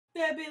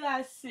They be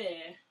like,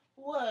 say,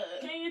 What?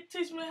 can you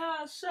teach me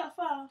how to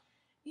shuffle?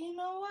 You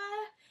know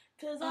why?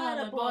 Cause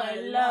Oh, the boy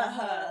love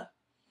her.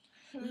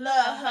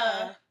 Love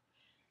her.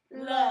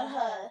 Love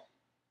her.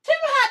 Teach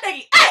me how to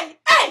diggy. Hey,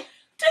 hey.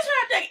 Teach me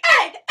how to diggy.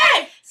 Hey,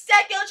 hey.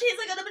 Stack your cheese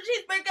like a double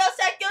cheeseburger.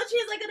 Stack your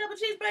cheese like a double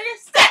cheeseburger.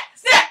 Stack,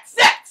 stack,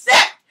 stack,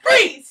 stack.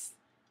 Freeze.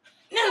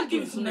 Now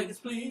give me some nuggets,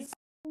 please.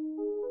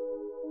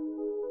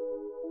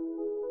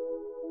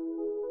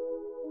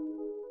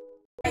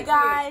 Hey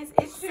guys,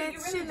 it's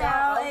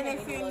Chanel, and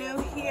if you're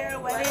new here,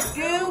 what it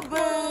do,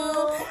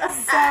 boo?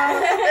 So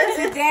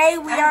today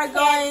we are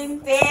going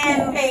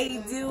to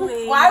be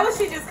doing. Why would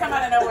she just come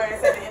out of nowhere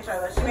and say the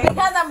intro?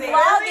 Because I'm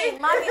vlogging,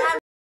 mommy. I'm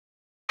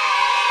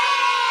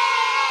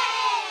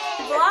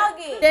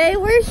vlogging. Today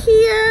we're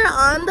here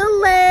on the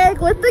lake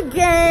with the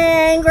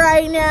gang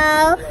right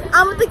now.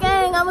 I'm with the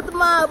gang. I'm with the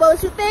mob.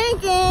 What you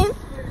thinking?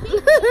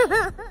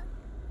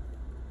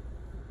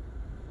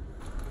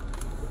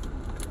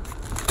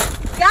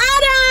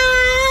 Got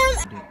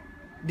him!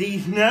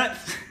 These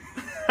nuts.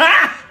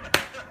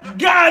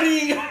 Got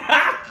him.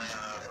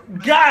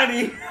 Got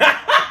him.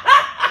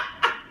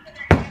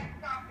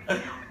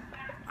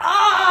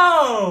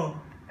 Oh!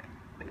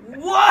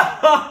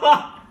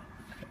 Whoa!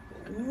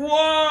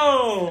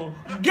 Whoa!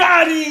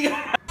 Got him!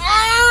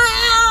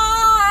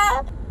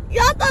 Ah!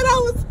 Y'all thought I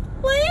was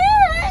playing,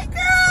 right,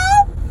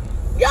 girl?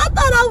 Y'all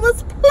thought I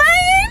was playing?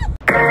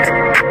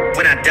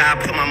 When I die,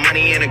 put my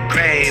money in a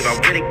grave. I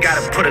really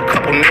gotta put a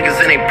couple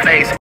niggas in their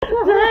place.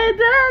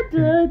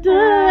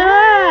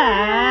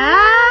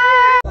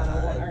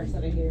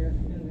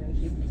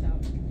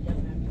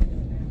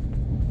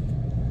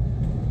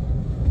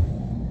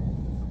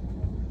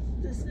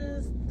 This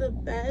is the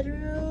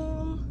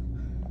bedroom.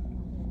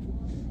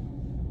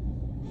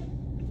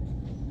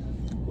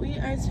 We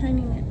are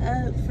turning it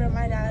up for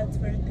my dad's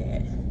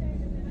birthday.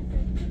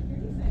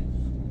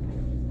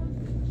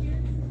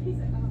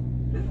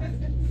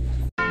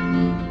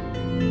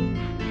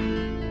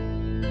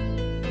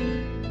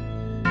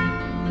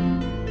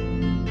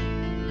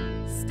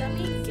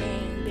 Scummy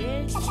gang,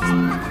 bitch.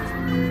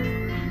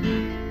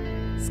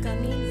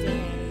 Scummy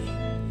gang.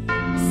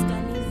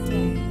 Scummy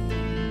gang.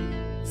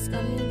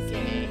 Scummy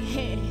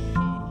gang.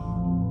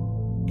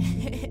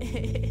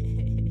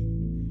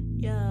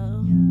 Yo.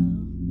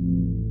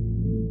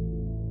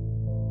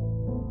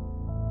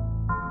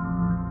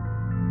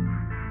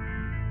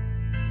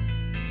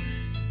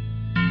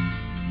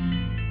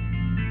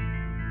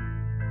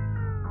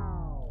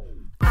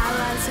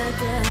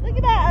 Look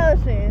at that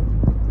ocean.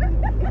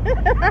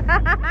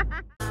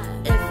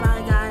 If I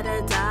gotta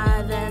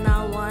die, then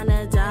I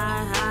wanna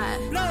die high.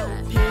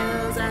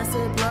 Pills,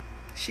 acid, blood.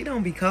 She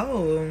don't be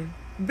cold.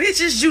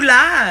 Bitch, it's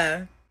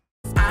July.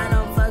 I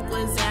don't fuck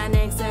with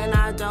Xanax and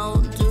I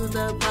don't do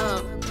the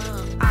pub.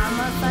 I'm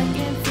a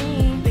fucking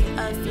fiend,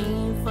 a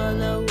fiend for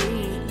the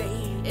weed.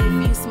 If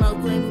you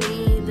smoke with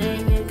me,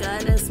 then you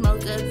gotta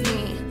smoke a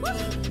fiend.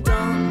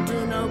 Don't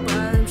do no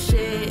bum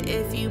shit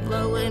if you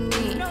blow with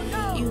me.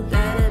 You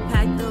better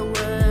pack the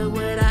wood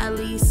with at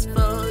least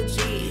 4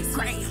 G's.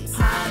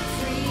 Pop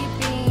 3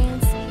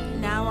 beans,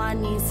 now I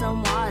need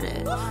some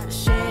water.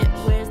 Shit,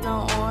 where's the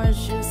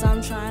orange juice?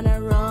 I'm trying to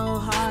roll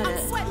harder.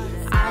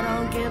 I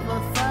don't give a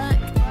fuck,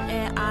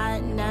 and I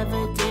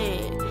never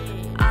did.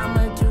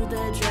 I'ma do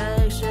the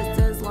drugs just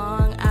as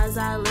long as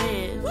I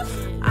live.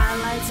 I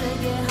like to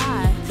get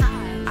high.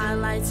 I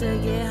like to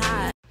get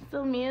high.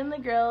 So me and the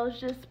girls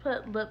just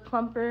put lip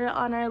plumper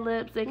on our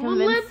lips. They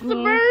convinced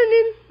me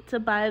to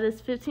buy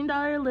this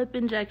 $15 lip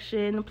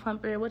injection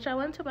plumper, which I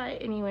went to buy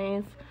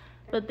anyways,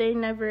 but they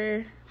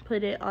never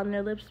put it on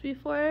their lips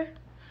before.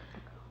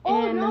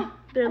 And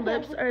their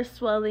lips are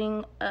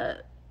swelling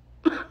up.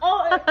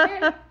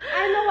 I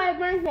know why it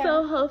burns now.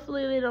 So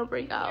hopefully they don't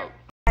break out.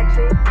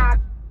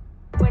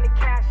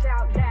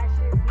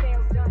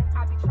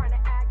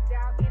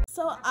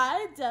 So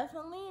I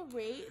definitely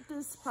rate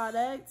this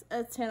product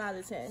a 10 out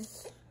of 10.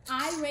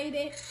 I rate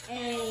it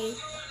a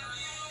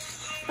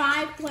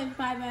 5.5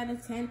 out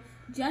of 10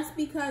 just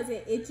because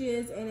it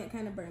itches and it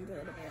kind of burns a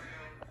little bit.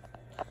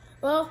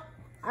 Well,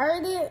 I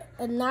rated it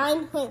a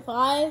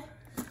 9.5,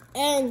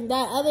 and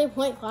that other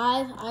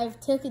 0.5 I've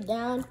took it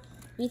down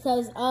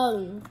because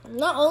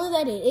not only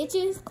that it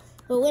itches,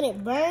 but when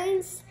it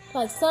burns,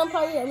 like some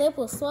part of your lip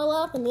will swell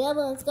up and the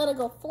other one's gonna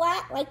go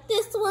flat, like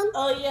this one.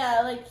 Oh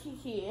yeah, like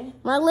Kiki.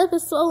 My lip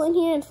is swollen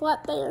here and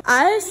flat there.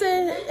 I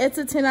say it's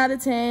a 10 out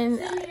of 10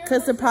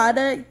 because the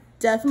product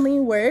definitely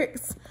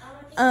works.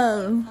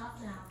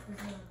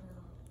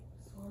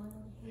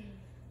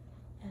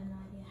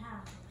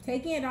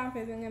 Taking it off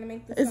isn't gonna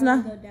make the It's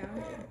swelling not. go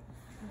down.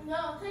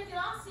 No, take it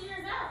off, see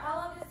yours out. How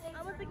long does it take?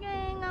 I'm with the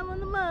gang, I'm on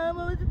the mom.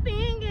 What was you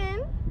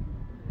thinking?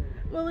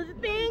 What was you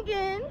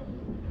thinking?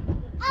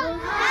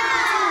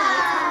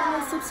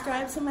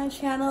 Subscribe to my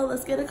channel.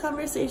 Let's get a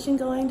conversation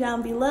going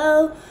down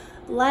below.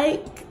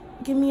 Like,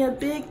 give me a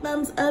big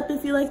thumbs up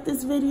if you like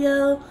this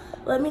video.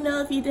 Let me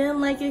know if you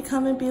didn't like it,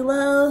 comment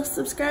below.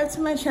 Subscribe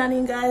to my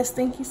channel, guys.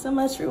 Thank you so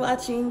much for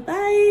watching.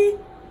 Bye.